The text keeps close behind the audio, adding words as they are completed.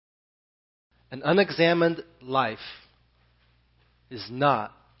An unexamined life is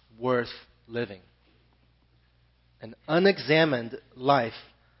not worth living. An unexamined life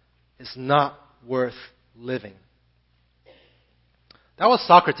is not worth living. That was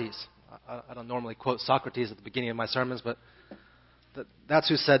Socrates. I don't normally quote Socrates at the beginning of my sermons, but that's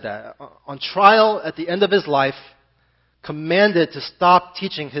who said that. On trial at the end of his life, commanded to stop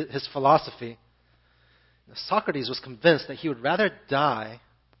teaching his philosophy, Socrates was convinced that he would rather die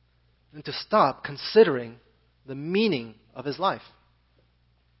than to stop considering the meaning of his life.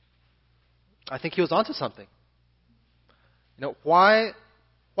 I think he was onto something. Why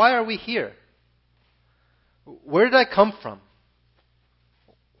are we here? Where did I come from?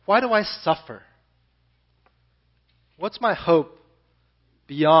 Why do I suffer? What's my hope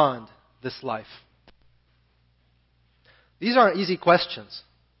beyond this life? These aren't easy questions.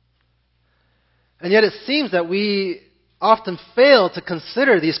 And yet it seems that we often fail to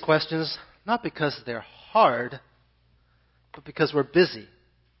consider these questions not because they're hard, but because we're busy.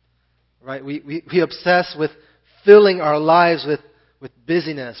 Right? We obsess with filling our lives with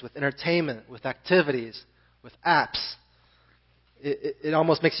busyness, with entertainment, with activities, with apps. It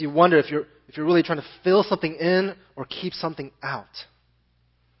almost makes you wonder if you're really trying to fill something in or keep something out.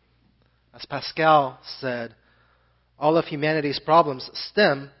 As Pascal said, all of humanity's problems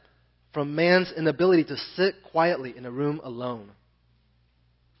stem from man's inability to sit quietly in a room alone.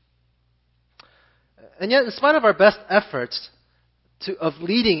 And yet, in spite of our best efforts of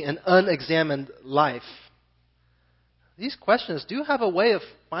leading an unexamined life, these questions do have a way of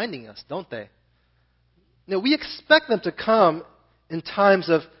finding us, don't they? We expect them to come in times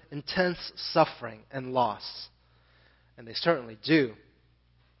of intense suffering and loss. And they certainly do.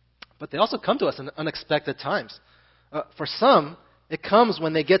 But they also come to us in unexpected times. For some, it comes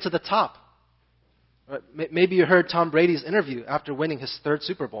when they get to the top. Maybe you heard Tom Brady's interview after winning his third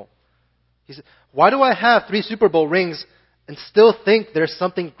Super Bowl. He said, "Why do I have 3 Super Bowl rings and still think there's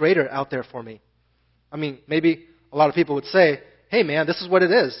something greater out there for me?" I mean, maybe a lot of people would say, "Hey man, this is what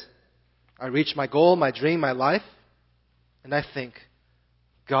it is. I reached my goal, my dream, my life, and I think,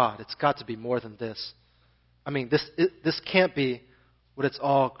 God, it's got to be more than this. I mean, this can't be what it's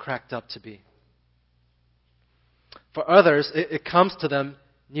all cracked up to be." For others, it comes to them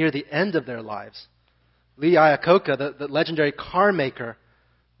near the end of their lives. Lee Iacocca, the legendary car maker,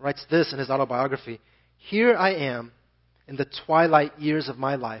 writes this in his autobiography: "Here I am in the twilight years of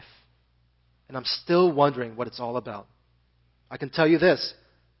my life, and I'm still wondering what it's all about. I can tell you this: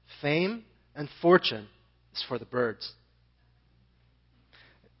 fame and fortune is for the birds."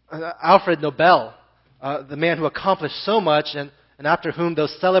 Alfred Nobel, the man who accomplished so much and after whom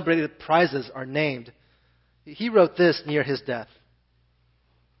those celebrated prizes are named, he wrote this near his death: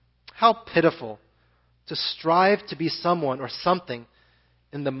 "How pitiful to strive to be someone or something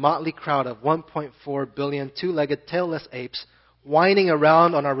in the motley crowd of 1.4 billion two-legged tailless apes whining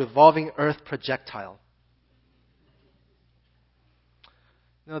around on our revolving earth projectile."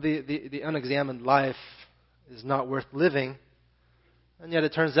 The unexamined life is not worth living, and yet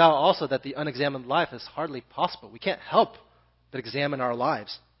it turns out also that the unexamined life is hardly possible. We can't help but examine our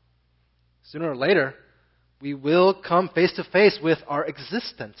lives. Sooner or later, we will come face to face with our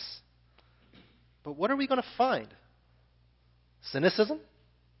existence. But what are we going to find? Cynicism?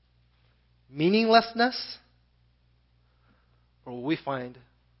 Meaninglessness? Or will we find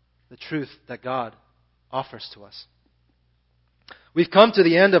the truth that God offers to us? We've come to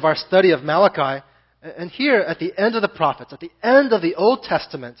the end of our study of Malachi, and here at the end of the prophets, at the end of the Old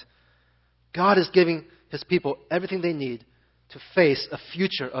Testament, God is giving His people everything they need to face a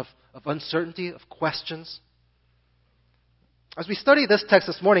future of uncertainty, of questions. As we study this text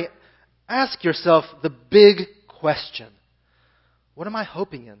this morning, ask yourself the big question: what am I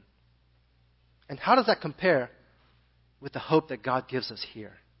hoping in? And how does that compare with the hope that God gives us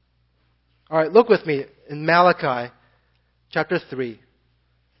here? All right, look with me in Malachi chapter 3,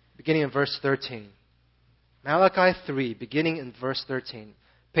 beginning in verse 13. Malachi 3, beginning in verse 13.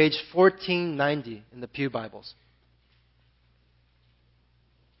 Page 1490 in the Pew Bibles.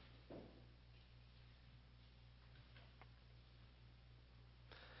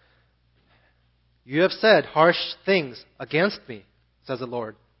 "You have said harsh things against me, says the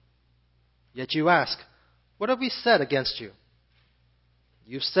Lord. Yet you ask, what have we said against you?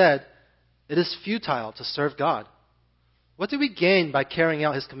 You've said, it is futile to serve God. What do we gain by carrying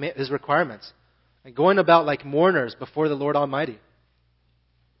out His requirements and going about like mourners before the Lord Almighty?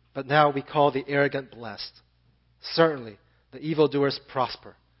 But now we call the arrogant blessed. Certainly, the evildoers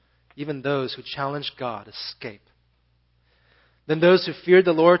prosper. Even those who challenge God escape. Then those who feared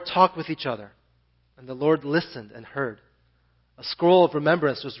the Lord talked with each other, and the Lord listened and heard. A scroll of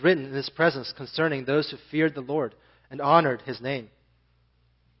remembrance was written in his presence concerning those who feared the Lord and honored his name.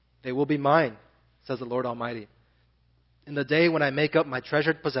 They will be mine, says the Lord Almighty. In the day when I make up my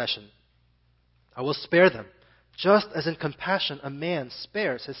treasured possession, I will spare them, just as in compassion a man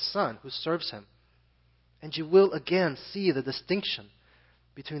spares his son who serves him. And you will again see the distinction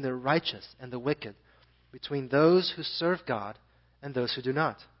between the righteous and the wicked, between those who serve God and those who do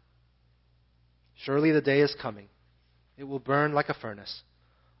not. Surely the day is coming. It will burn like a furnace.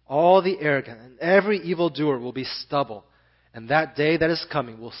 All the arrogant and every evildoer will be stubble, and that day that is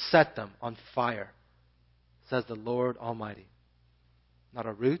coming will set them on fire, says the Lord Almighty. Not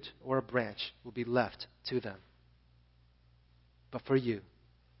a root or a branch will be left to them. But for you,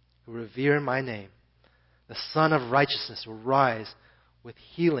 who revere my name, the Son of Righteousness will rise with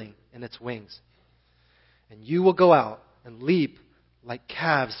healing in its wings. And you will go out and leap like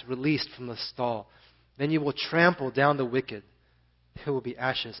calves released from the stall. Then you will trample down the wicked. There will be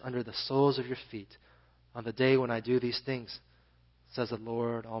ashes under the soles of your feet on the day when I do these things, says the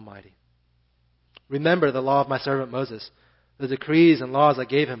Lord Almighty. Remember the law of my servant Moses, the decrees and laws I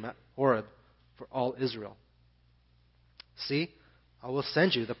gave him at Horeb for all Israel. See, I will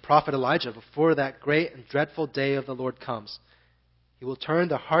send you the prophet Elijah before that great and dreadful day of the Lord comes. He will turn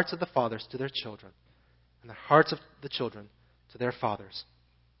the hearts of the fathers to their children, and the hearts of the children to their fathers.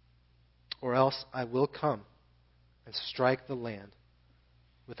 Or else I will come and strike the land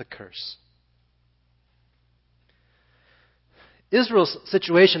with a curse. Israel's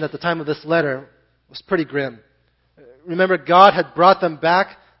situation at the time of this letter was pretty grim. Remember, God had brought them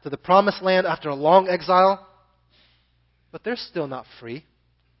back to the promised land after a long exile, but they're still not free.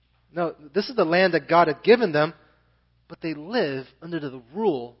 No, this is the land that God had given them, but they live under the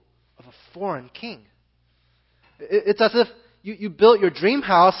rule of a foreign king. It's as if you built your dream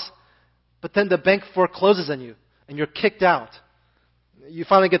house, but then the bank forecloses on you, and you're kicked out. You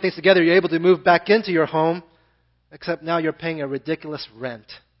finally get things together, you're able to move back into your home, except now you're paying a ridiculous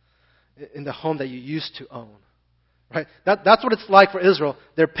rent in the home that you used to own. Right? That's what it's like for Israel.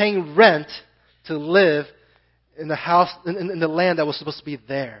 They're paying rent to live in the house, in the land that was supposed to be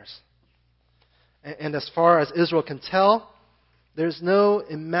theirs. And as far as Israel can tell, there's no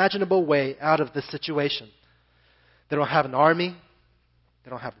imaginable way out of this situation. They don't have an army. They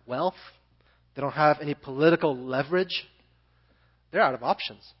don't have wealth. They don't have any political leverage. They're out of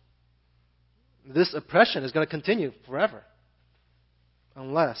options. This oppression is going to continue forever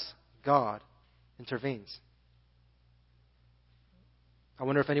unless God intervenes. I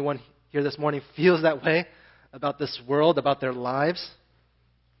wonder if anyone here this morning feels that way about this world, about their lives.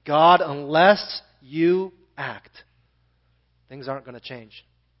 God, unless you act, things aren't going to change.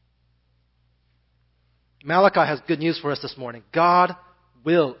 Malachi has good news for us this morning. God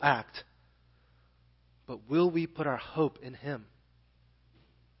will act. But will we put our hope in Him?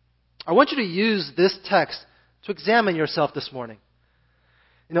 I want you to use this text to examine yourself this morning.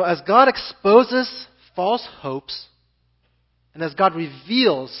 You know, as God exposes false hopes, and as God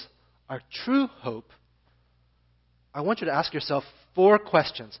reveals our true hope, I want you to ask yourself 4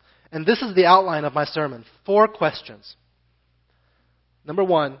 questions. And this is the outline of my sermon. 4 questions. Number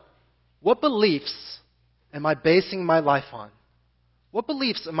 1, what beliefs am I basing my life on? What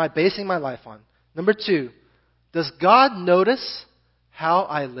beliefs am I basing my life on? Number 2, does God notice how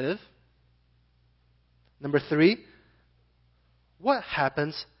I live? Number 3, what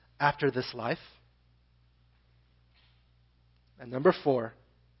happens after this life? And number 4,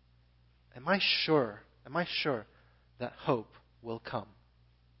 am I sure that hope will come?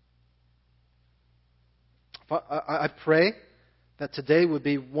 I pray that today would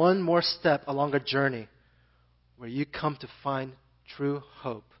be one more step along a journey where you come to find true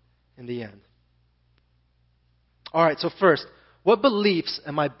hope in the end. All right, so first, what beliefs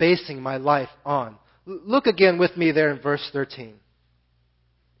am I basing my life on? Look again with me there in verse 13.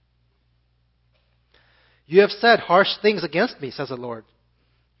 You have said harsh things against me, says the Lord.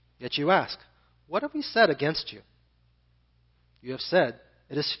 Yet you ask, what have we said against you? You have said,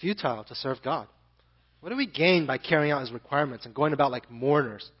 it is futile to serve God. What do we gain by carrying out His requirements and going about like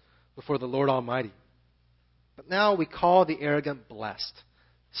mourners before the Lord Almighty? But now we call the arrogant blessed.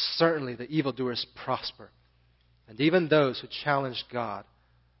 Certainly the evildoers prosper. And even those who challenge God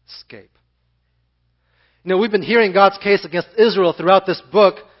escape. You know, we've been hearing God's case against Israel throughout this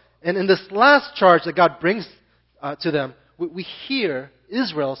book. And in this last charge that God brings to them, we hear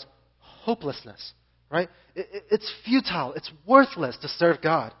Israel's hopelessness. Right? It's futile. It's worthless to serve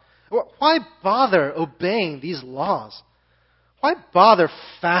God. Why bother obeying these laws? Why bother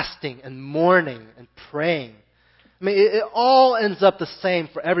fasting and mourning and praying? I mean, it all ends up the same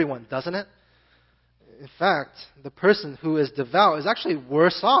for everyone, doesn't it? In fact, the person who is devout is actually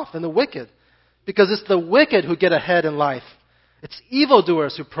worse off than the wicked, because it's the wicked who get ahead in life. It's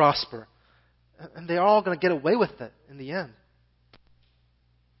evildoers who prosper, and they're all going to get away with it in the end.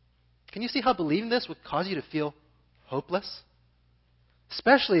 Can you see how believing this would cause you to feel hopeless?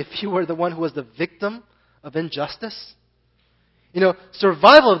 Especially if you were the one who was the victim of injustice.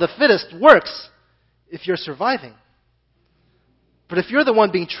 Survival of the fittest works if you're surviving. But if you're the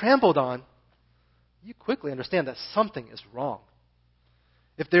one being trampled on, you quickly understand that something is wrong.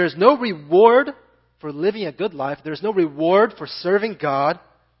 If there is no reward for living a good life, there's no reward for serving God,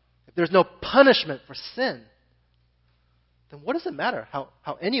 if there's no punishment for sin, then what does it matter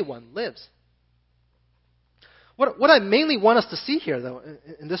how anyone lives? What I mainly want us to see here, though,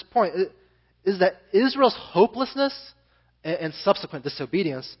 in this point, is that Israel's hopelessness and subsequent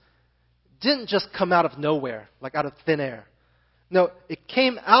disobedience didn't just come out of nowhere, like out of thin air. No, it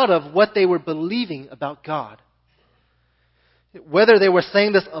came out of what they were believing about God. Whether they were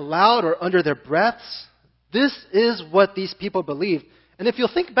saying this aloud or under their breaths, this is what these people believed. And if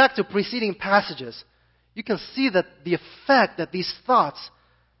you'll think back to preceding passages, you can see that the effect that these thoughts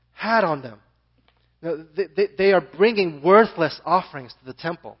had on them. They are bringing worthless offerings to the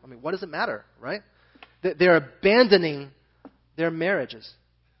temple. I mean, what does it matter, right? They're abandoning their marriages.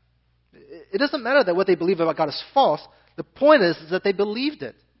 It doesn't matter that what they believe about God is false. The point is that they believed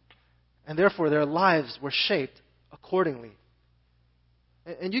it. And therefore, their lives were shaped accordingly.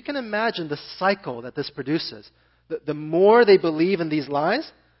 And you can imagine the cycle that this produces. The more they believe in these lies,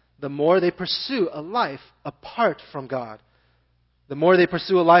 the more they pursue a life apart from God. The more they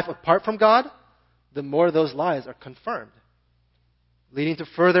pursue a life apart from God, the more those lies are confirmed, leading to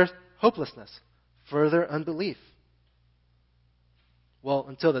further hopelessness, further unbelief. Well,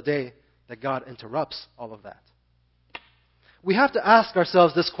 until the day that God interrupts all of that. We have to ask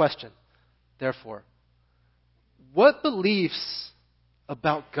ourselves this question, therefore. What beliefs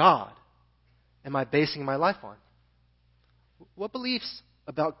about God am I basing my life on? What beliefs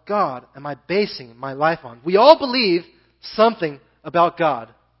about God am I basing my life on? We all believe something about God.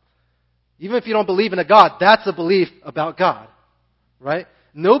 Even if you don't believe in a God, that's a belief about God, right?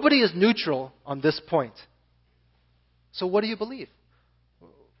 Nobody is neutral on this point. So what do you believe?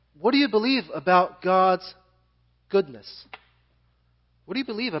 What do you believe about God's goodness? What do you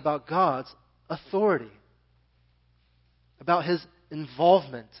believe about God's authority? About His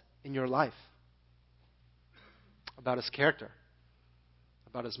involvement in your life? About His character?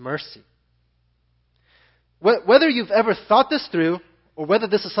 About His mercy? Whether you've ever thought this through, or whether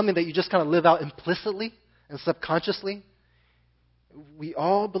this is something that you just kind of live out implicitly and subconsciously, we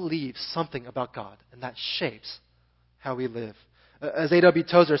all believe something about God, and that shapes how we live. As A.W.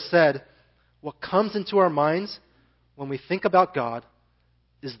 Tozer said, what comes into our minds when we think about God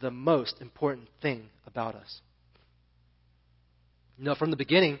is the most important thing about us. From the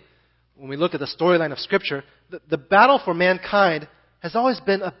beginning, when we look at the storyline of Scripture, the battle for mankind has always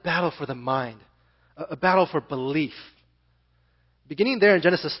been a battle for the mind, a battle for belief. Beginning there in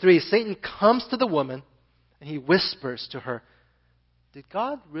Genesis 3, Satan comes to the woman and he whispers to her, "Did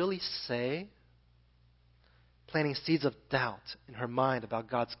God really say?" Planting seeds of doubt in her mind about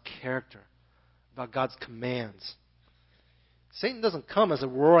God's character, about God's commands. Satan doesn't come as a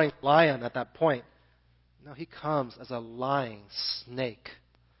roaring lion at that point. No, he comes as a lying snake,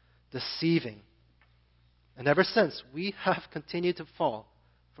 deceiving. And ever since, we have continued to fall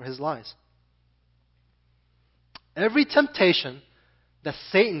for his lies. Every temptation that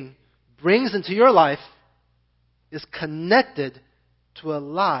Satan brings into your life is connected to a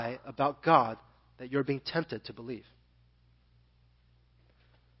lie about God that you're being tempted to believe.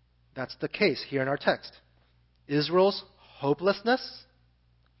 That's the case here in our text. Israel's hopelessness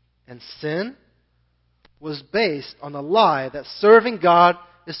and sin was based on the lie that serving God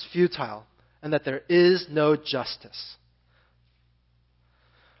is futile and that there is no justice.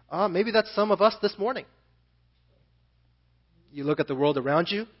 Maybe that's some of us this morning. You look at the world around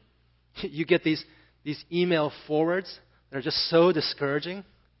you, you get these email forwards that are just so discouraging.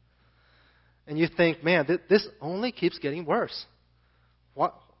 And you think, man, this only keeps getting worse.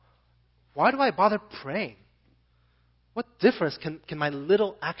 Why do I bother praying? What difference can my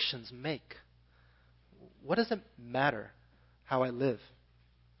little actions make? What does it matter how I live?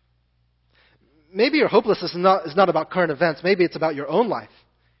 Maybe your hopelessness is not about current events. Maybe it's about your own life.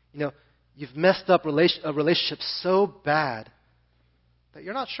 You've messed up a relationship so bad that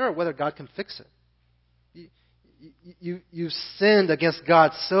you're not sure whether God can fix it. You've sinned against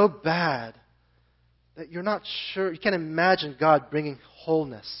God so bad that you're not sure, you can't imagine God bringing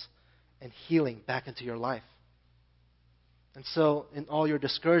wholeness and healing back into your life. And so, in all your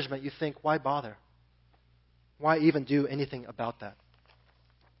discouragement, you think, why bother? Why even do anything about that?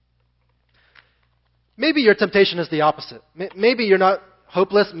 Maybe your temptation is the opposite. Maybe you're not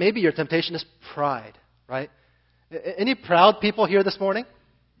hopeless. Maybe your temptation is pride, right? Any proud people here this morning,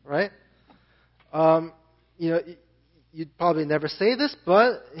 right? You'd probably never say this,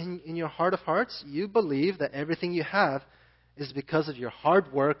 but in your heart of hearts, you believe that everything you have is because of your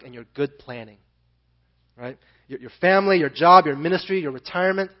hard work and your good planning, right? Your family, your job, your ministry, your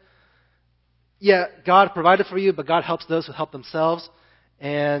retirement. Yeah, God provided for you, but God helps those who help themselves.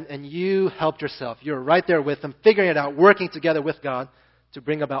 And you helped yourself. You're right there with them, figuring it out, working together with God to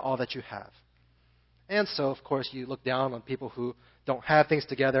bring about all that you have. And so, of course, you look down on people who don't have things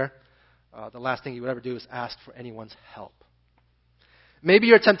together. The last thing you would ever do is ask for anyone's help. Maybe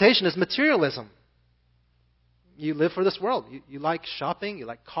your temptation is materialism. You live for this world. You like shopping, you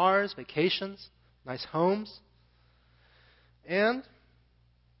like cars, vacations, nice homes. And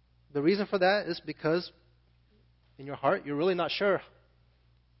the reason for that is because in your heart, you're really not sure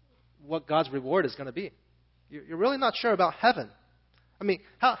what God's reward is going to be. You're really not sure about heaven. I mean,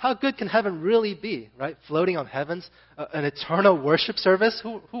 how good can heaven really be, right? Floating on heavens, an eternal worship service?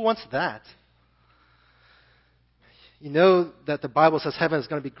 Who wants that? You know that the Bible says heaven is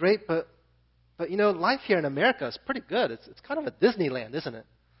going to be great, but life here in America is pretty good. It's kind of a Disneyland, isn't it?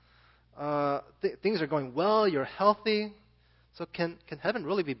 Things are going well. You're healthy. So can heaven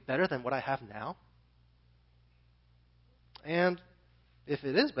really be better than what I have now? And if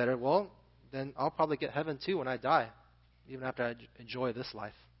it is better, well, then I'll probably get heaven too when I die, even after I enjoy this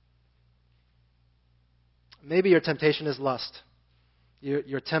life. Maybe your temptation is lust.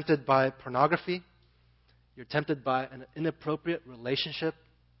 You're tempted by pornography. You're tempted by an inappropriate relationship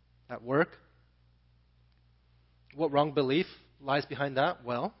at work. What wrong belief lies behind that?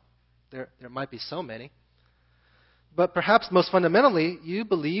 Well, there might be so many. But perhaps most fundamentally, you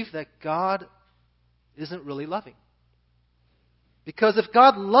believe that God isn't really loving. Because if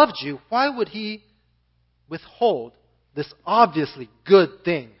God loved you, why would He withhold this obviously good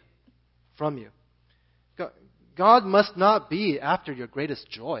thing from you? God must not be after your greatest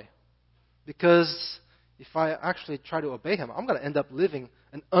joy. Because if I actually try to obey Him, I'm going to end up living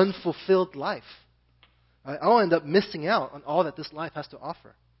an unfulfilled life. I'll end up missing out on all that this life has to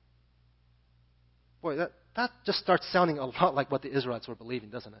offer. Boy, that just starts sounding a lot like what the Israelites were believing,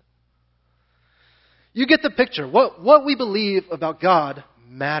 doesn't it? You get the picture. What we believe about God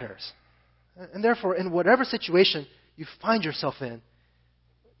matters. And therefore, in whatever situation you find yourself in,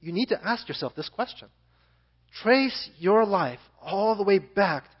 you need to ask yourself this question. Trace your life all the way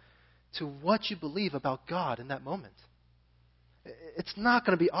back to what you believe about God in that moment. It's not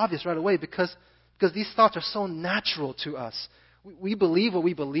going to be obvious right away because these thoughts are so natural to us. We believe what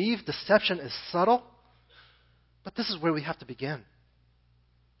we believe. Deception is subtle. But this is where we have to begin.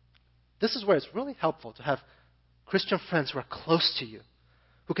 This is where it's really helpful to have Christian friends who are close to you,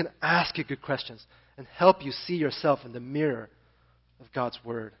 who can ask you good questions and help you see yourself in the mirror of God's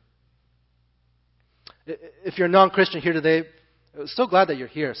Word. If you're a non-Christian here today, so glad that you're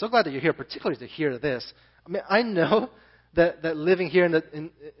here. So glad that you're here, particularly to hear this. I mean, I know that living here in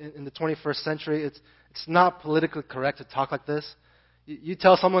the 21st century, it's not politically correct to talk like this. You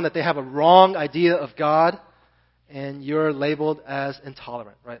tell someone that they have a wrong idea of God, and you're labeled as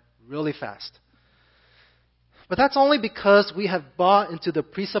intolerant, right? Really fast. But that's only because we have bought into the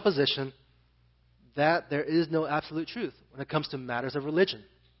presupposition that there is no absolute truth when it comes to matters of religion.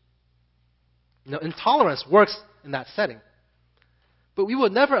 Intolerance works in that setting. But we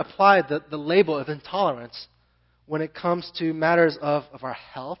would never apply the label of intolerance when it comes to matters of our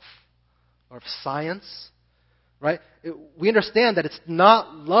health or of science, right? We understand that it's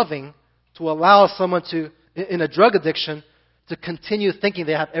not loving to allow someone in a drug addiction to continue thinking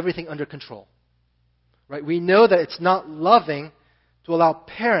they have everything under control. Right? We know that it's not loving to allow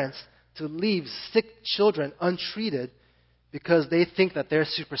parents to leave sick children untreated because they think that their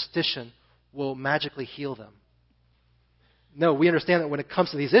superstition will magically heal them. No, we understand that when it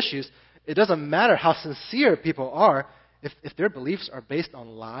comes to these issues, it doesn't matter how sincere people are. If their beliefs are based on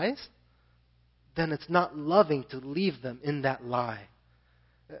lies, then it's not loving to leave them in that lie.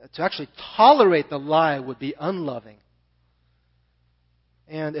 To actually tolerate the lie would be unloving.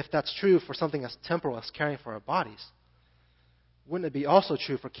 And if that's true for something as temporal as caring for our bodies, wouldn't it be also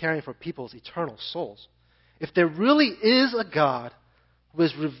true for caring for people's eternal souls? If there really is a God who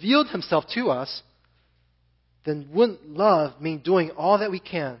has revealed Himself to us, then wouldn't love mean doing all that we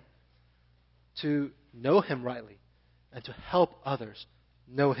can to know Him rightly and to help others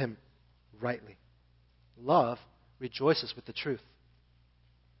know Him rightly? Love rejoices with the truth.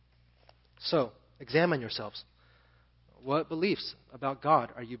 So, examine yourselves. What beliefs about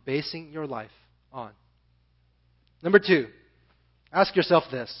God are you basing your life on? Number 2, ask yourself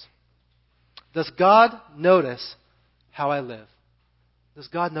this. Does God notice how I live? Does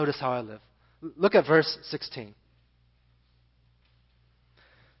God notice how I live? Look at verse 16.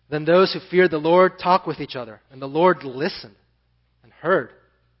 Then those who feared the Lord talked with each other, and the Lord listened and heard.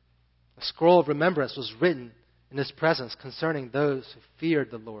 A scroll of remembrance was written in His presence concerning those who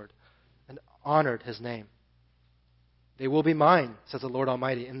feared the Lord and honored His name. They will be mine, says the Lord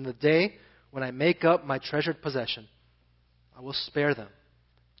Almighty, in the day when I make up my treasured possession. I will spare them,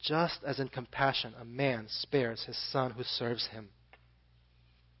 just as in compassion a man spares his son who serves him.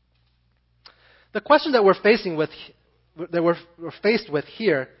 The question that we're faced with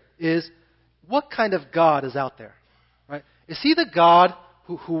here is, what kind of God is out there? Right? Is He the God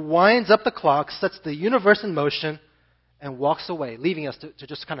who winds up the clock, sets the universe in motion, and walks away, leaving us to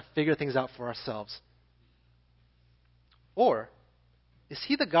just kind of figure things out for ourselves? Or is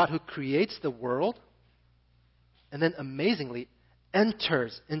He the God who creates the world and then amazingly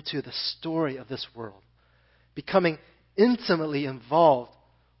enters into the story of this world, becoming intimately involved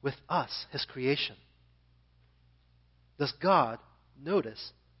with us, His creation? Does God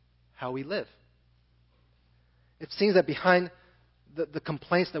notice how we live? It seems that behind the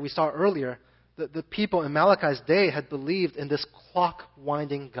complaints that we saw earlier, the people in Malachi's day had believed in this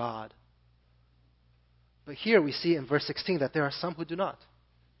clock-winding God. But here we see in verse 16 that there are some who do not.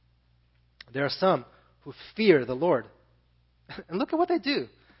 There are some who fear the Lord. And look at what they do.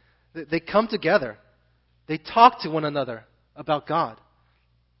 They come together. They talk to one another about God,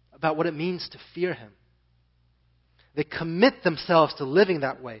 about what it means to fear Him. They commit themselves to living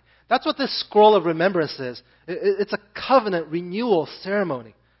that way. That's what this scroll of remembrance is. It's a covenant renewal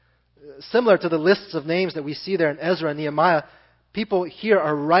ceremony. Similar to the lists of names that we see there in Ezra and Nehemiah, people here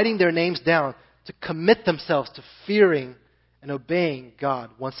are writing their names down to commit themselves to fearing and obeying God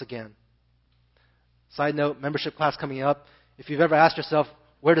once again. Side note, membership class coming up. If you've ever asked yourself,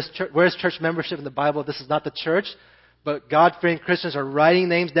 where is church membership in the Bible? This is not the church, but God-fearing Christians are writing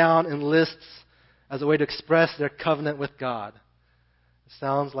names down in lists as a way to express their covenant with God. It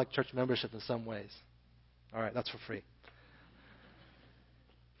sounds like church membership in some ways. All right, that's for free.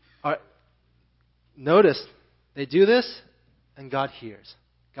 All right. Notice, they do this, and God hears.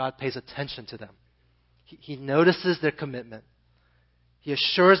 God pays attention to them. He notices their commitment. He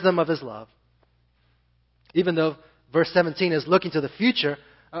assures them of His love. Even though verse 17 is looking to the future,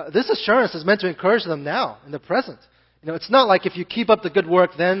 this assurance is meant to encourage them now, in the present. It's not like if you keep up the good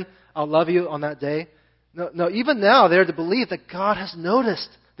work, then I'll love you on that day. No, even now they're to believe that God has noticed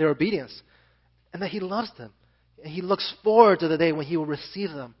their obedience and that He loves them. And He looks forward to the day when He will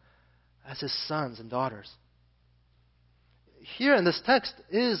receive them as His sons and daughters. Here in this text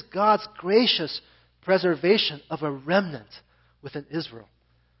is God's gracious preservation of a remnant within Israel.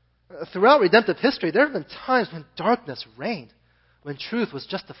 Throughout redemptive history, there have been times when darkness reigned, when truth was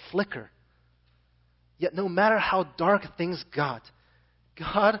just a flicker. Yet no matter how dark things got,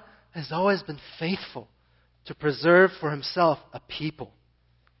 God has always been faithful to preserve for Himself a people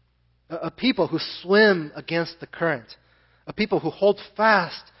who swim against the current, a people who hold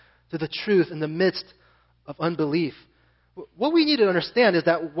fast to the truth in the midst of unbelief. What we need to understand is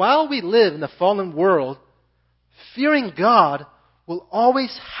that while we live in a fallen world, fearing God will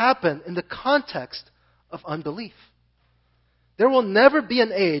always happen in the context of unbelief. There will never be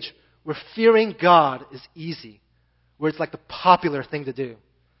an age where fearing God is easy, where it's like the popular thing to do.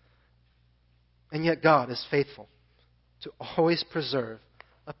 And yet God is faithful to always preserve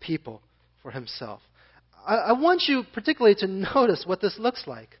a people for Himself. I want you particularly to notice what this looks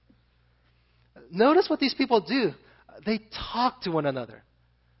like. Notice what these people do. They talk to one another.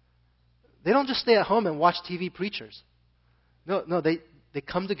 They don't just stay at home and watch TV preachers. No, they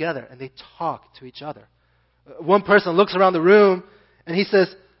come together and they talk to each other. One person looks around the room and he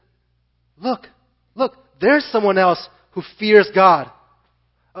says, Look, there's someone else who fears God.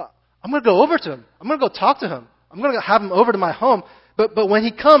 I'm going to go over to him. I'm going to go talk to him. I'm going to have him over to my home. But when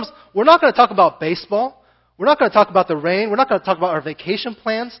he comes, we're not going to talk about baseball. We're not going to talk about the rain. We're not going to talk about our vacation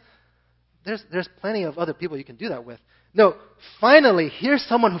plans. There's plenty of other people you can do that with. No, finally, here's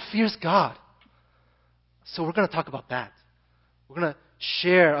someone who fears God. So we're going to talk about that. We're going to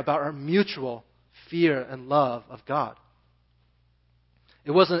share about our mutual fear and love of God.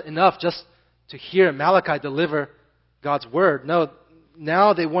 It wasn't enough just to hear Malachi deliver God's word. No,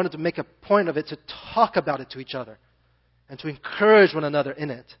 now they wanted to make a point of it to talk about it to each other and to encourage one another in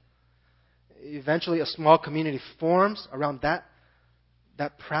it. Eventually, a small community forms around that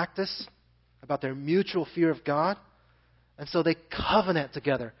practice, about their mutual fear of God. And so they covenant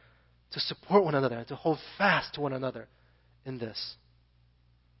together to support one another and to hold fast to one another in this.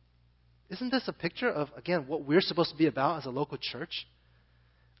 Isn't this a picture of, again, what we're supposed to be about as a local church?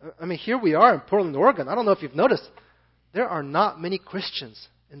 I mean, here we are in Portland, Oregon. I don't know if you've noticed, there are not many Christians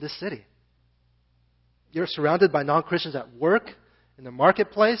in this city. You're surrounded by non-Christians at work, in the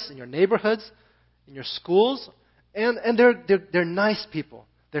marketplace, in your neighborhoods, in your schools, and they're nice people.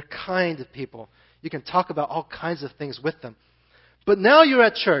 They're kind people. You can talk about all kinds of things with them. But now you're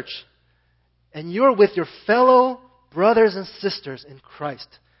at church, and you're with your fellow brothers and sisters in Christ.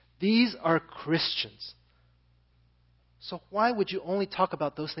 These are Christians. So why would you only talk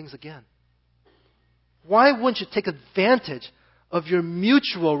about those things again? Why wouldn't you take advantage of your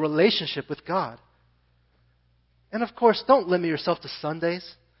mutual relationship with God? And of course, don't limit yourself to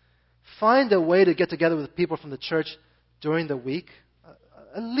Sundays. Find a way to get together with people from the church during the week,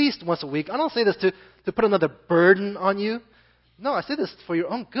 at least once a week. I don't say this to put another burden on you. No, I say this for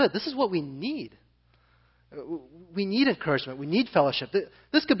your own good. This is what we need. We need encouragement. We need fellowship.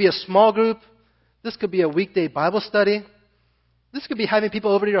 This could be a small group. This could be a weekday Bible study. This could be having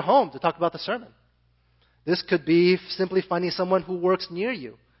people over to your home to talk about the sermon. This could be simply finding someone who works near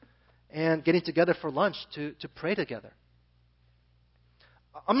you and getting together for lunch to pray together.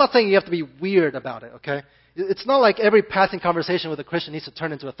 I'm not saying you have to be weird about it, okay? It's not like every passing conversation with a Christian needs to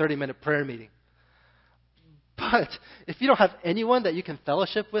turn into a 30-minute prayer meeting. But if you don't have anyone that you can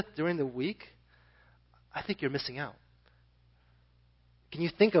fellowship with during the week, I think you're missing out. Can you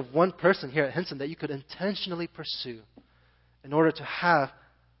think of one person here at Hinson that you could intentionally pursue in order to have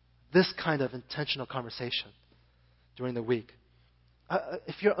this kind of intentional conversation during the week?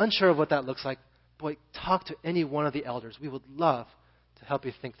 If you're unsure of what that looks like, boy, talk to any one of the elders. We would love to help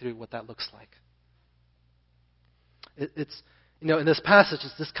you think through what that looks like. It's, in this passage,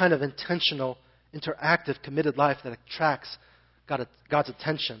 it's this kind of intentional, interactive, committed life that attracts God's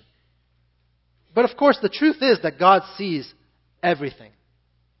attention. But of course, the truth is that God sees everything,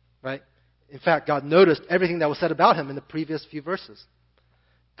 right? In fact, God noticed everything that was said about him in the previous few verses.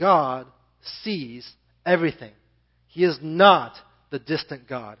 God sees everything. He is not the distant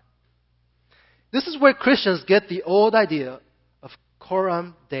God. This is where Christians get the old idea of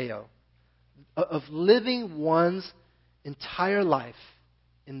coram Deo, of living one's entire life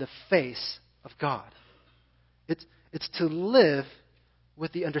in the face of God. It's to live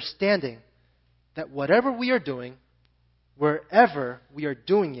with the understanding that whatever we are doing, wherever we are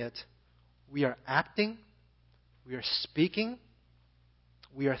doing it, we are acting, we are speaking,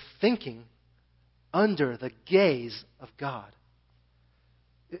 we are thinking under the gaze of God.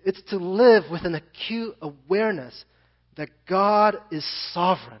 It's to live with an acute awareness that God is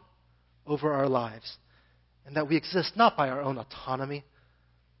sovereign over our lives and that we exist not by our own autonomy,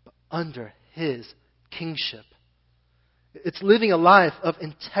 but under His kingship. It's living a life of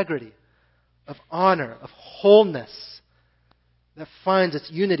integrity, of honor, of wholeness that finds its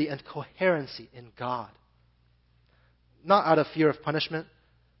unity and coherency in God. Not out of fear of punishment,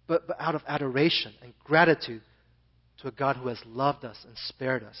 but out of adoration and gratitude to a God who has loved us and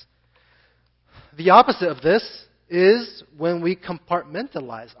spared us. The opposite of this is when we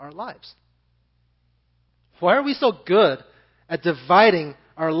compartmentalize our lives. Why are we so good at dividing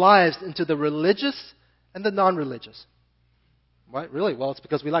our lives into the religious and the non-religious? Why? Really? Well, it's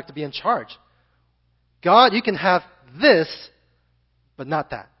because we like to be in charge. God, you can have this, but not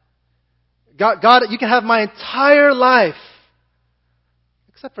that. God, you can have my entire life,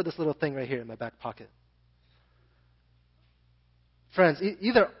 except for this little thing right here in my back pocket. Friends,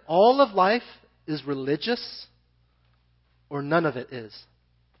 either all of life is religious or none of it is.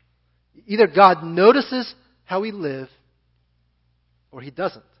 Either God notices how we live or He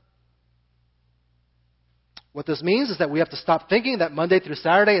doesn't. What this means is that we have to stop thinking that Monday through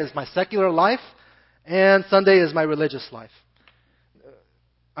Saturday is my secular life and Sunday is my religious life.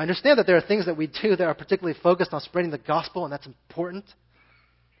 I understand that there are things that we do that are particularly focused on spreading the gospel, and that's important.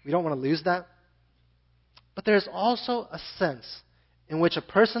 We don't want to lose that. But there's also a sense in which a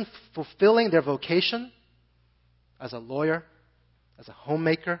person fulfilling their vocation as a lawyer, as a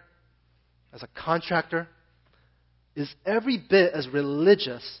homemaker, as a contractor, is every bit as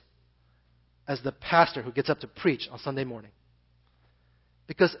religious as the pastor who gets up to preach on Sunday morning.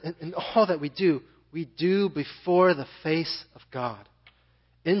 Because in all that we do before the face of God.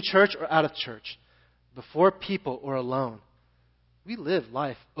 In church or out of church, before people or alone. We live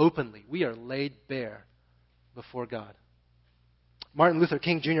life openly. We are laid bare before God. Martin Luther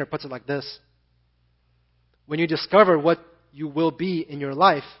King Jr. puts it like this: when you discover what you will be in your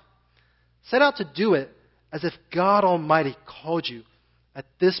life, set out to do it as if God Almighty called you at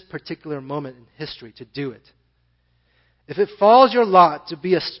this particular moment in history to do it. If it falls your lot to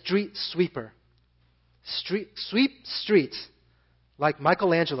be a street sweeper, sweep streets like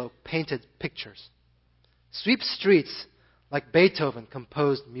Michelangelo painted pictures. Sweep streets like Beethoven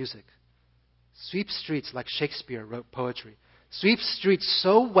composed music. Sweep streets like Shakespeare wrote poetry. Sweep streets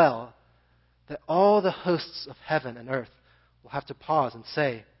so well that all the hosts of heaven and earth will have to pause and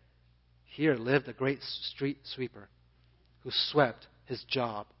say, here lived a great street sweeper who swept his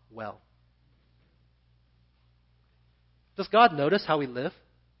job well. Does God notice how we live?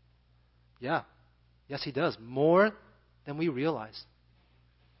 Yeah. Yes, He does. More than we realize.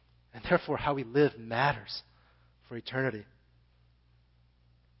 And therefore, how we live matters for eternity.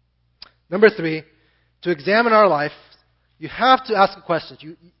 Number 3, to examine our life, you have to ask a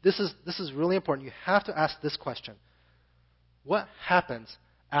question. This is really important. You have to ask this question. What happens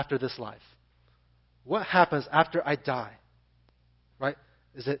after this life? What happens after I die? Right?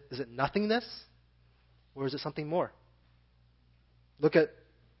 Is it nothingness? Or is it something more? Look at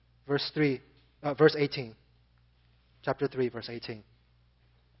verse 18. Chapter 3, verse 18.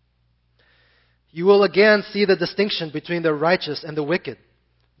 You will again see the distinction between the righteous and the wicked,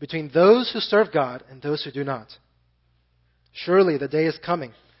 between those who serve God and those who do not. Surely the day is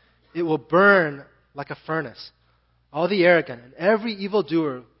coming. It will burn like a furnace. All the arrogant and every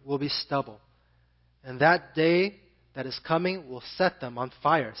evildoer will be stubble. And that day that is coming will set them on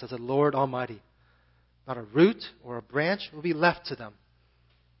fire, says the Lord Almighty. Not a root or a branch will be left to them.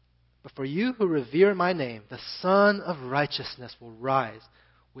 But for you who revere my name, the Son of Righteousness will rise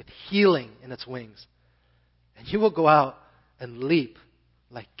with healing in its wings. And you will go out and leap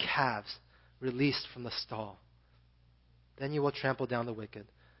like calves released from the stall. Then you will trample down the wicked.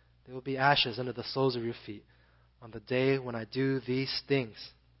 There will be ashes under the soles of your feet on the day when I do these things,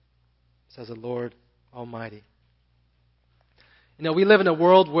 says the Lord Almighty. You know, we live in a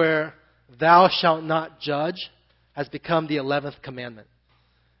world where thou shalt not judge has become the 11th commandment.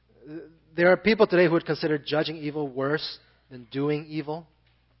 There are people today who would consider judging evil worse than doing evil.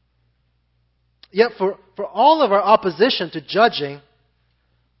 Yet for all of our opposition to judging,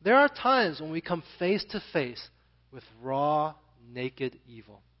 there are times when we come face to face with raw, naked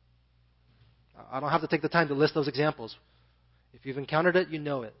evil. I don't have to take the time to list those examples. If you've encountered it, you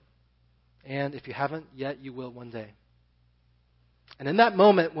know it. And if you haven't yet, you will one day. And in that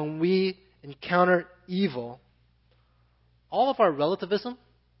moment, when we encounter evil, all of our relativism,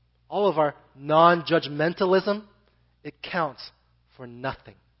 all of our non-judgmentalism, it counts for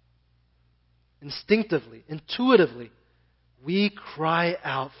nothing. Instinctively, intuitively, we cry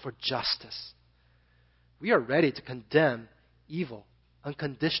out for justice. We are ready to condemn evil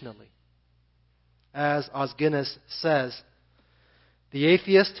unconditionally. As Os Guinness says, the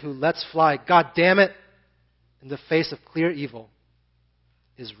atheist who lets fly, God damn it, in the face of clear evil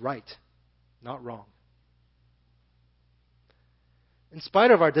is right, not wrong. In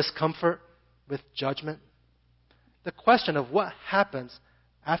spite of our discomfort with judgment, the question of what happens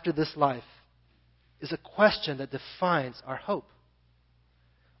after this life is a question that defines our hope.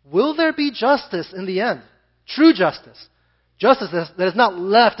 Will there be justice in the end? True justice. Justice that is not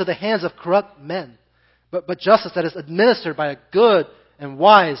left to the hands of corrupt men, but justice that is administered by a good and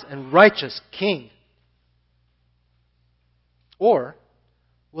wise and righteous king. Or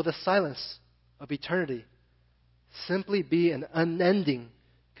will the silence of eternity simply be an unending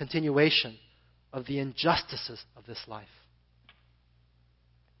continuation of the injustices of this life?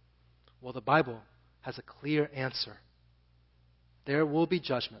 Well, the Bible has a clear answer. There will be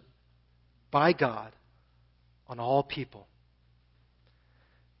judgment by God on all people.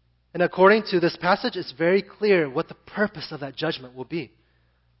 And according to this passage, it's very clear what the purpose of that judgment will be.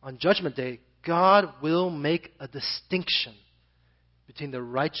 On Judgment Day, God will make a distinction between the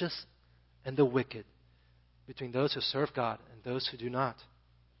righteous and the wicked, between those who serve God and those who do not.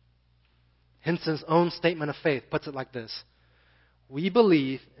 Hinson's own statement of faith puts it like this: we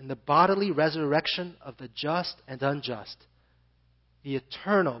believe in the bodily resurrection of the just and unjust, the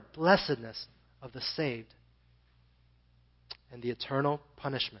eternal blessedness of the saved, and the eternal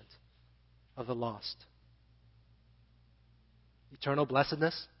punishment of the lost. Eternal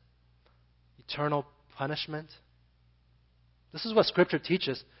blessedness, eternal punishment. This is what Scripture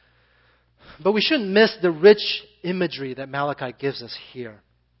teaches. But we shouldn't miss the rich imagery that Malachi gives us here.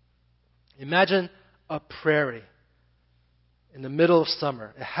 Imagine a prairie in the middle of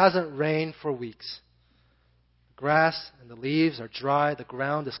summer. It hasn't rained for weeks. The grass and the leaves are dry. The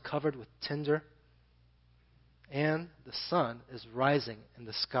ground is covered with tinder. And the sun is rising in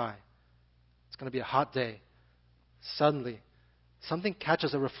the sky. It's going to be a hot day. Suddenly, something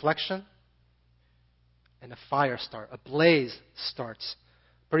catches a reflection and a blaze starts.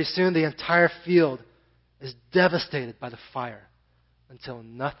 Pretty soon the entire field is devastated by the fire until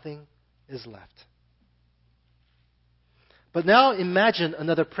nothing is left. But now imagine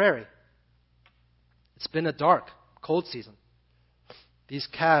another prairie. It's been a dark, cold season. These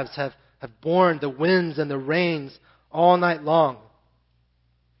calves have borne the winds and the rains all night long.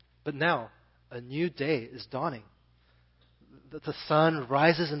 But now, a new day is dawning. The sun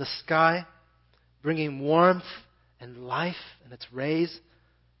rises in the sky, bringing warmth and life in its rays.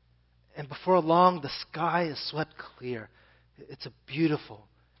 And before long, the sky is swept clear. It's a beautiful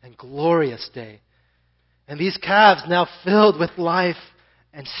and glorious day. And these calves, now filled with life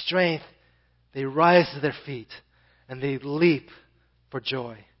and strength, they rise to their feet and they leap for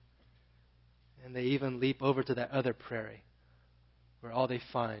joy. And they even leap over to that other prairie where all they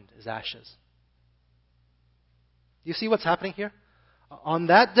find is ashes. You see what's happening here? On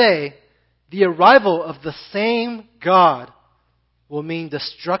that day, the arrival of the same God will mean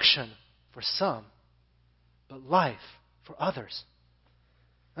destruction for some, but life for others.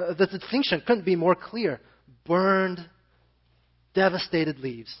 The distinction couldn't be more clear. Burned, devastated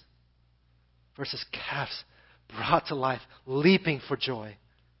leaves versus calves brought to life, leaping for joy.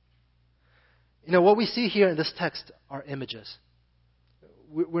 You know, what we see here in this text are images.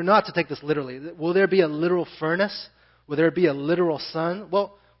 We're not to take this literally. Will there be a literal furnace? Will there be a literal sun?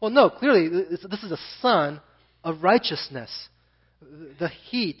 Well, no. Clearly, this is a sun of righteousness. The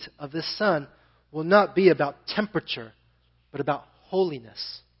heat of this sun will not be about temperature, but about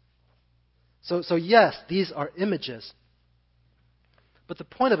holiness. So yes, these are images. But the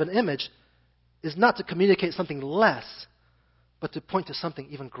point of an image is not to communicate something less, but to point to something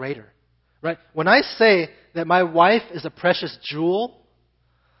even greater. Right? When I say that my wife is a precious jewel,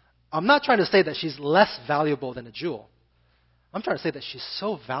 I'm not trying to say that she's less valuable than a jewel. I'm trying to say that she's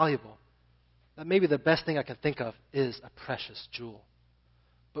so valuable that maybe the best thing I can think of is a precious jewel.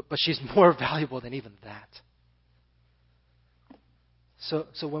 But she's more valuable than even that.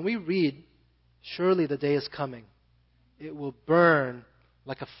 So when we read, surely the day is coming, it will burn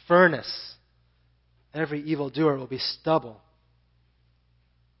like a furnace. Every evildoer will be stubble.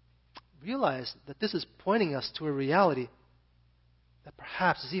 Realize that this is pointing us to a reality that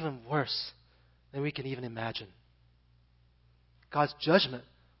perhaps is even worse than we can even imagine. God's judgment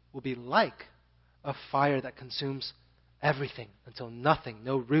will be like a fire that consumes everything until nothing,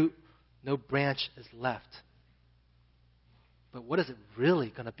 no root, no branch is left. But what is it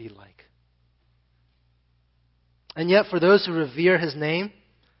really going to be like? And yet, for those who revere His name,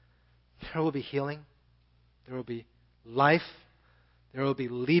 there will be healing, there will be life, there will be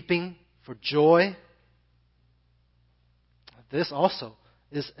leaping for joy. This also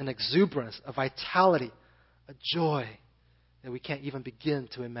is an exuberance, a vitality, a joy that we can't even begin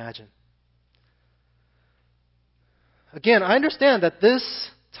to imagine. Again, I understand that this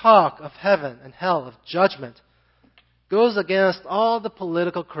talk of heaven and hell, of judgment, goes against all the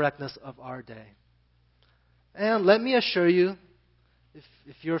political correctness of our day. And let me assure you,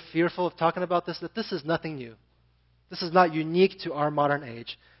 if you're fearful of talking about this, that this is nothing new. This is not unique to our modern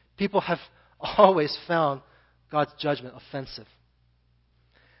age. People have always found God's judgment offensive.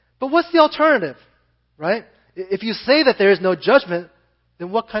 But what's the alternative, right? If you say that there is no judgment,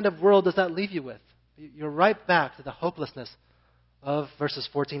 then what kind of world does that leave you with? You're right back to the hopelessness of verses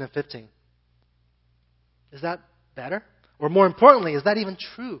 14 and 15. Is that better? Or more importantly, is that even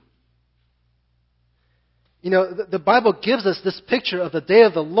true? You know, the Bible gives us this picture of the day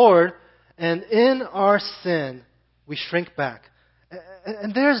of the Lord, and in our sin, we shrink back.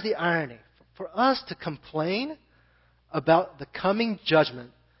 And there's the irony. For us to complain about the coming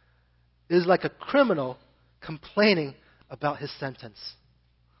judgment is like a criminal complaining about his sentence.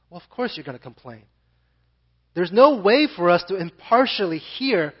 Well, of course you're going to complain. There's no way for us to impartially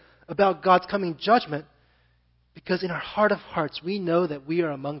hear about God's coming judgment because in our heart of hearts, we know that we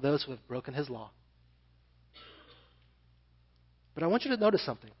are among those who have broken His law. But I want you to notice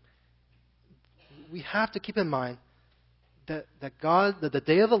something. We have to keep in mind that the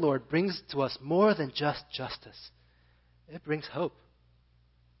day of the Lord brings to us more than just justice. It brings hope.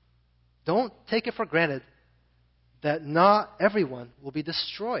 Don't take it for granted that not everyone will be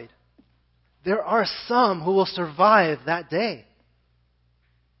destroyed. There are some who will survive that day.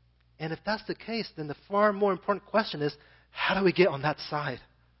 And if that's the case, then the far more important question is, how do we get on that side?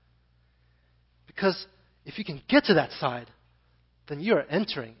 Because if you can get to that side, then you are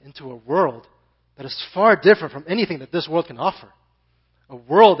entering into a world that is far different from anything that this world can offer. A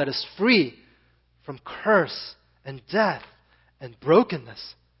world that is free from curse and death and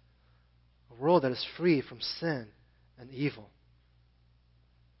brokenness. A world that is free from sin and evil.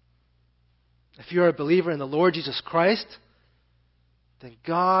 If you are a believer in the Lord Jesus Christ, then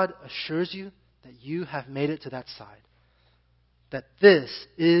God assures you that you have made it to that side. That this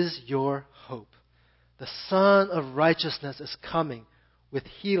is your hope. The Son of Righteousness is coming with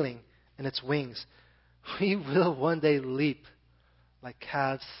healing in its wings. We will one day leap like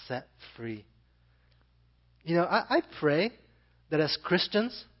calves set free. I pray that as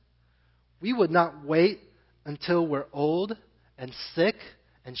Christians, we would not wait until we're old and sick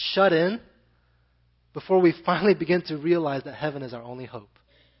and shut in before we finally begin to realize that heaven is our only hope.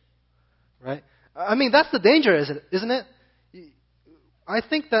 Right? I mean, that's the danger, isn't it? I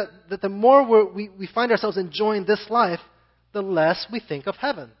think that the more we find ourselves enjoying this life, the less we think of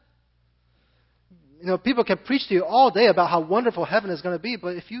heaven. People can preach to you all day about how wonderful heaven is going to be,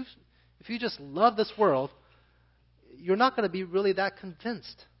 but if you just love this world, you're not going to be really that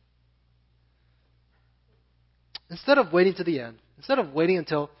convinced. Instead of waiting to the end, instead of waiting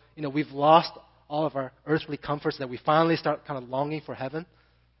until we've lost all of our earthly comforts, that we finally start kind of longing for heaven,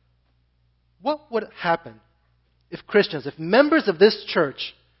 what would happen if Christians, if members of this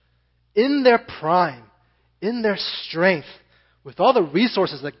church, in their prime, in their strength, with all the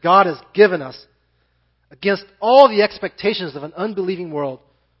resources that God has given us, against all the expectations of an unbelieving world,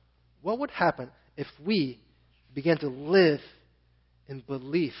 what would happen if we began to live in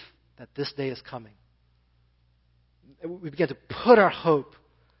belief that this day is coming? We began to put our hope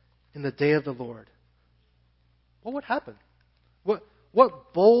in the day of the Lord. What would happen?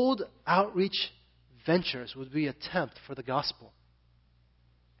 What bold outreach ventures would we attempt for the gospel?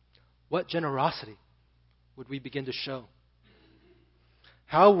 What generosity would we begin to show?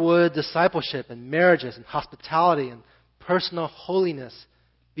 How would discipleship and marriages and hospitality and personal holiness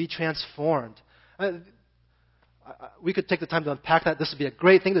be transformed? We could take the time to unpack that. This would be a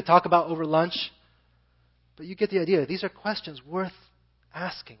great thing to talk about over lunch. But you get the idea. These are questions worth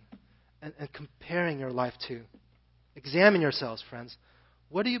asking and comparing your life to. Examine yourselves, friends.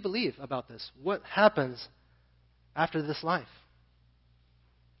 What do you believe about this? What happens after this life?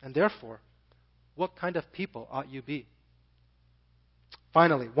 And therefore, what kind of people ought you be?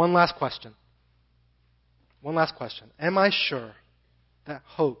 Finally, one last question. One last question. Am I sure that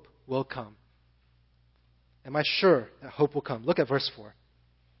hope will come? Am I sure that hope will come? Look at verse 4.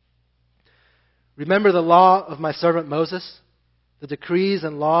 Remember the law of my servant Moses, the decrees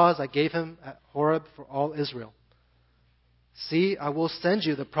and laws I gave him at Horeb for all Israel. See, I will send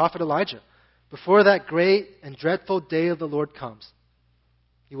you the prophet Elijah before that great and dreadful day of the Lord comes.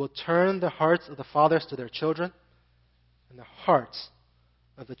 He will turn the hearts of the fathers to their children and the hearts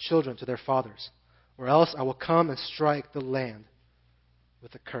of the children to their fathers, or else I will come and strike the land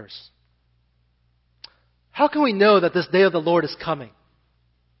with a curse. How can we know that this day of the Lord is coming?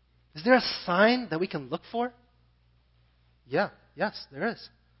 Is there a sign that we can look for? Yes, there is.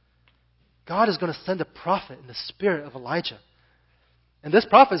 God is going to send a prophet in the spirit of Elijah. And this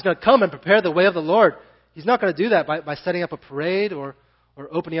prophet is going to come and prepare the way of the Lord. He's not going to do that by setting up a parade or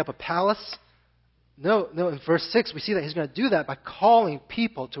opening up a palace. No, in verse 6, we see that he's going to do that by calling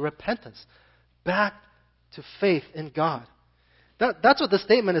people to repentance, back to faith in God. That's what this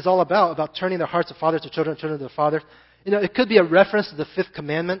statement is all about turning the hearts of fathers to children, children to the fathers. It could be a reference to the fifth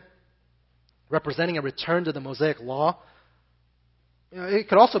commandment, representing a return to the Mosaic law. It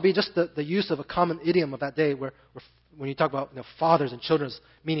could also be just the use of a common idiom of that day where when you talk about fathers and children,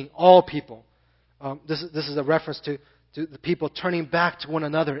 meaning all people. This is a reference to the people turning back to one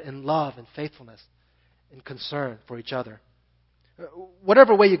another in love and faithfulness and concern for each other.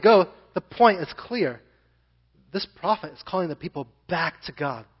 Whatever way you go, the point is clear. This prophet is calling the people back to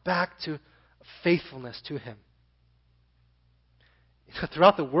God, back to faithfulness to Him.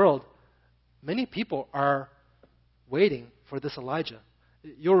 Throughout the world, many people are waiting for this Elijah.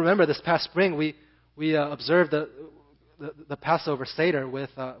 You'll remember this past spring we observed the Passover Seder with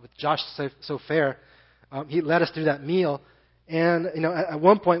Josh Sofair. He led us through that meal, and at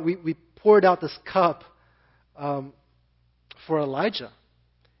one point we poured out this cup for Elijah,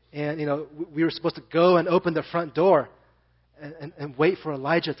 and we were supposed to go and open the front door and wait for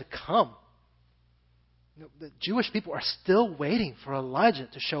Elijah to come. The Jewish people are still waiting for Elijah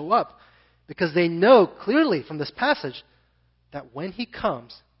to show up because they know clearly from this passage that when he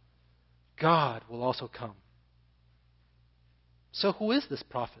comes, God will also come. So who is this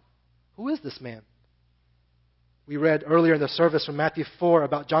prophet? Who is this man? We read earlier in the service from Matthew 4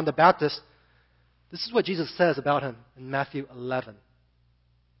 about John the Baptist. This is what Jesus says about him in Matthew 11.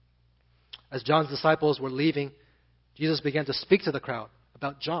 As John's disciples were leaving, Jesus began to speak to the crowd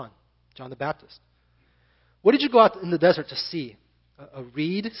about John the Baptist. What did you go out in the desert to see? A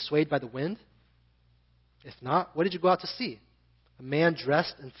reed swayed by the wind? If not, what did you go out to see? A man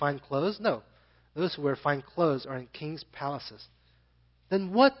dressed in fine clothes? No. Those who wear fine clothes are in kings' palaces.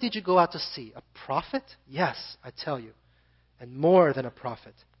 Then what did you go out to see? A prophet? Yes, I tell you, and more than a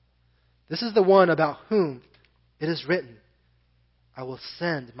prophet. This is the one about whom it is written, I will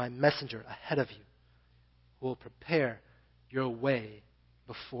send my messenger ahead of you, who will prepare your way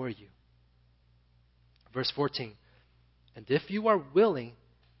before you. Verse 14, and if you are willing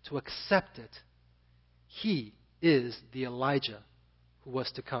to accept it, he is the Elijah who was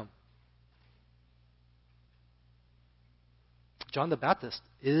to come. John the Baptist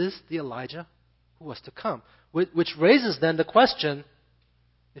is the Elijah who was to come. Which raises then the question,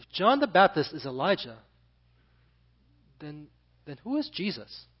 if John the Baptist is Elijah, then who is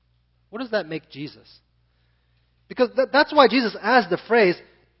Jesus? What does that make Jesus? Because that's why Jesus asked the phrase,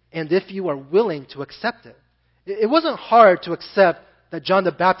 and if you are willing to accept it. It wasn't hard to accept that John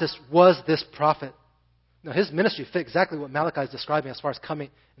the Baptist was this prophet. No, his ministry fit exactly what Malachi is describing as far as coming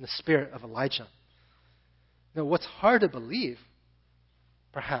in the spirit of Elijah. Now, what's hard to believe,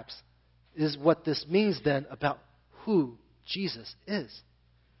 perhaps, is what this means then about who Jesus is.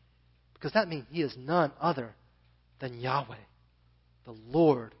 Because that means he is none other than Yahweh, the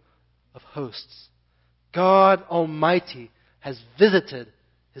Lord of hosts. God Almighty has visited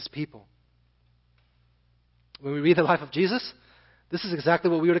his people. When we read the life of Jesus, this is exactly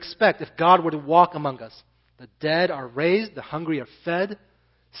what we would expect if God were to walk among us. The dead are raised, the hungry are fed,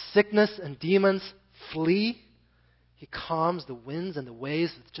 sickness and demons flee. He calms the winds and the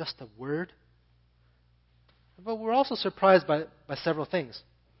waves with just a word. But we're also surprised by several things.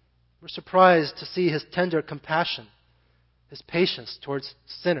 We're surprised to see his tender compassion, his patience towards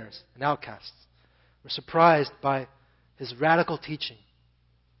sinners and outcasts. We're surprised by his radical teaching.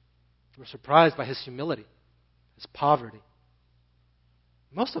 We're surprised by his humility, his poverty.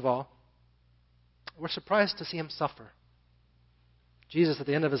 Most of all, we're surprised to see him suffer. Jesus, at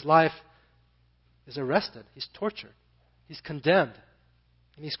the end of his life, is arrested. He's tortured. He's condemned.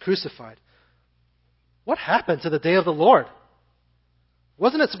 And he's crucified. What happened to the day of the Lord?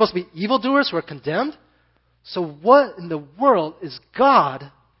 Wasn't it supposed to be evildoers who are condemned? So what in the world is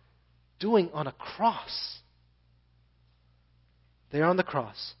God doing on a cross? There on the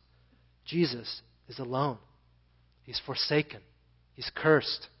cross, Jesus is alone. He's forsaken. He's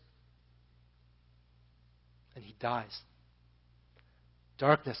cursed. And he dies.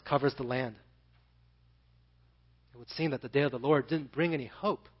 Darkness covers the land. It would seem that the day of the Lord didn't bring any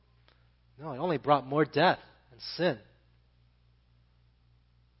hope. No, it only brought more death and sin.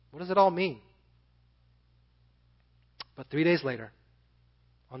 What does it all mean? But 3 days later,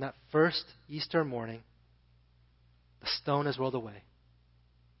 on that first Easter morning, the stone is rolled away,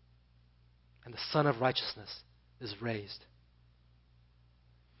 and the Son of Righteousness is raised.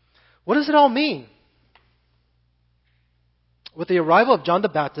 What does it all mean? With the arrival of John the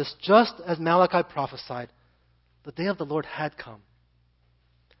Baptist, just as Malachi prophesied, the day of the Lord had come.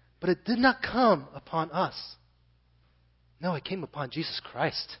 But it did not come upon us. No, it came upon Jesus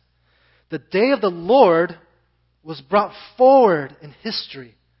Christ. The day of the Lord was brought forward in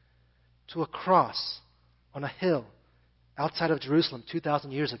history to a cross on a hill outside of Jerusalem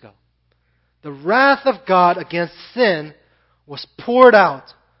 2,000 years ago. The wrath of God against sin was poured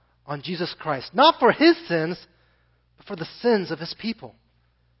out on Jesus Christ, not for his sins, but for the sins of his people.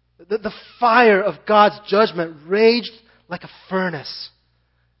 The fire of God's judgment raged like a furnace,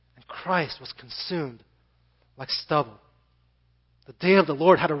 and Christ was consumed like stubble. The day of the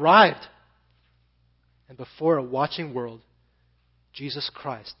Lord had arrived, and before a watching world, Jesus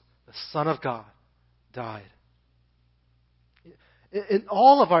Christ, the Son of God, died. In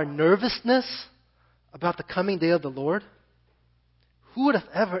all of our nervousness about the coming day of the Lord, who would have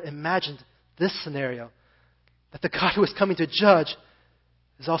ever imagined this scenario? That the God who is coming to judge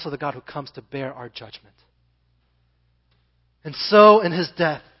is also the God who comes to bear our judgment. And so, in his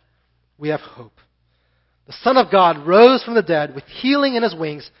death, we have hope. The Son of God rose from the dead with healing in his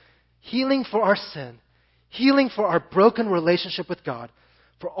wings, healing for our sin, healing for our broken relationship with God.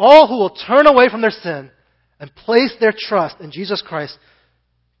 For all who will turn away from their sin and place their trust in Jesus Christ,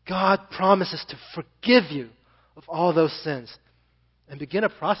 God promises to forgive you of all those sins and begin a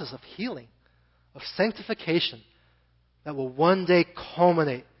process of healing, of sanctification that will one day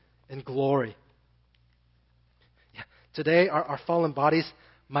culminate in glory. Yeah, today, our fallen bodies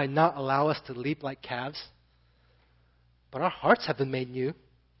might not allow us to leap like calves, but our hearts have been made new.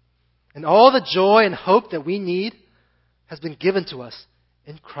 And all the joy and hope that we need has been given to us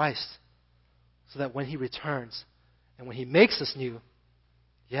in Christ, so that when he returns and when he makes us new,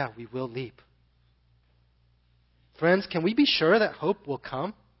 we will leap. Friends, can we be sure that hope will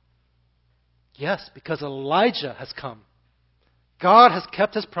come? Yes, because Elijah has come. God has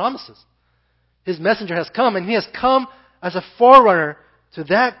kept his promises. His messenger has come, and he has come as a forerunner to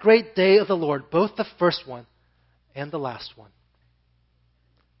that great day of the Lord, both the first one and the last one.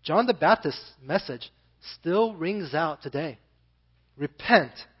 John the Baptist's message still rings out today.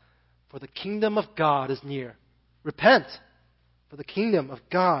 Repent, for the kingdom of God is near. Repent, for the kingdom of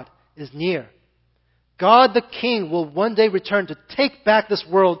God is near. God the King will one day return to take back this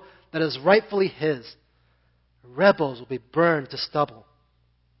world that is rightfully His. Rebels will be burned to stubble.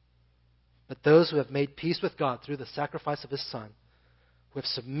 But those who have made peace with God through the sacrifice of His Son, who have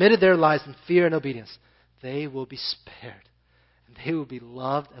submitted their lives in fear and obedience, they will be spared. And they will be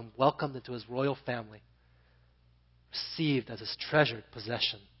loved and welcomed into His royal family, received as His treasured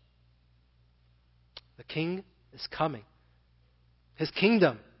possession. The King is coming. His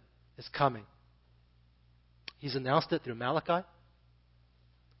kingdom is coming. He's announced it through Malachi.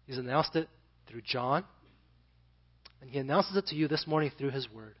 He's announced it through John. And He announces it to you this morning through His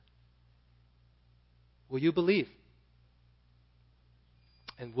Word. Will you believe?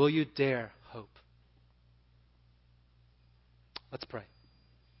 And will you dare hope? Let's pray.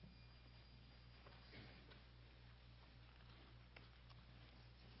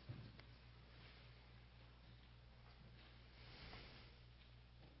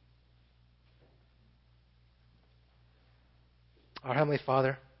 Our Heavenly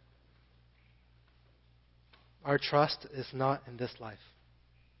Father, our trust is not in this life.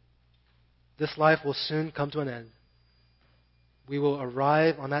 This life will soon come to an end. We will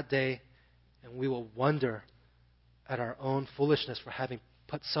arrive on that day and we will wonder at our own foolishness for having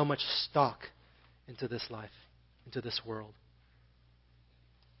put so much stock into this life, into this world.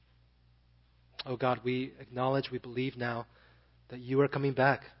 Oh God, we acknowledge, we believe now that You are coming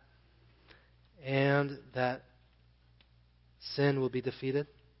back and that sin will be defeated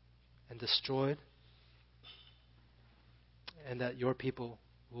and destroyed and that Your people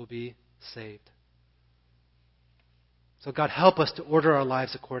will be saved. So God, help us to order our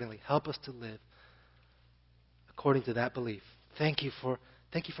lives accordingly. Help us to live according to that belief. Thank You for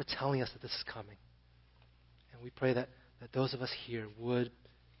telling us that this is coming. And we pray that those of us here would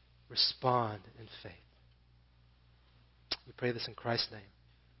respond in faith. We pray this in Christ's name.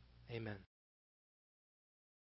 Amen.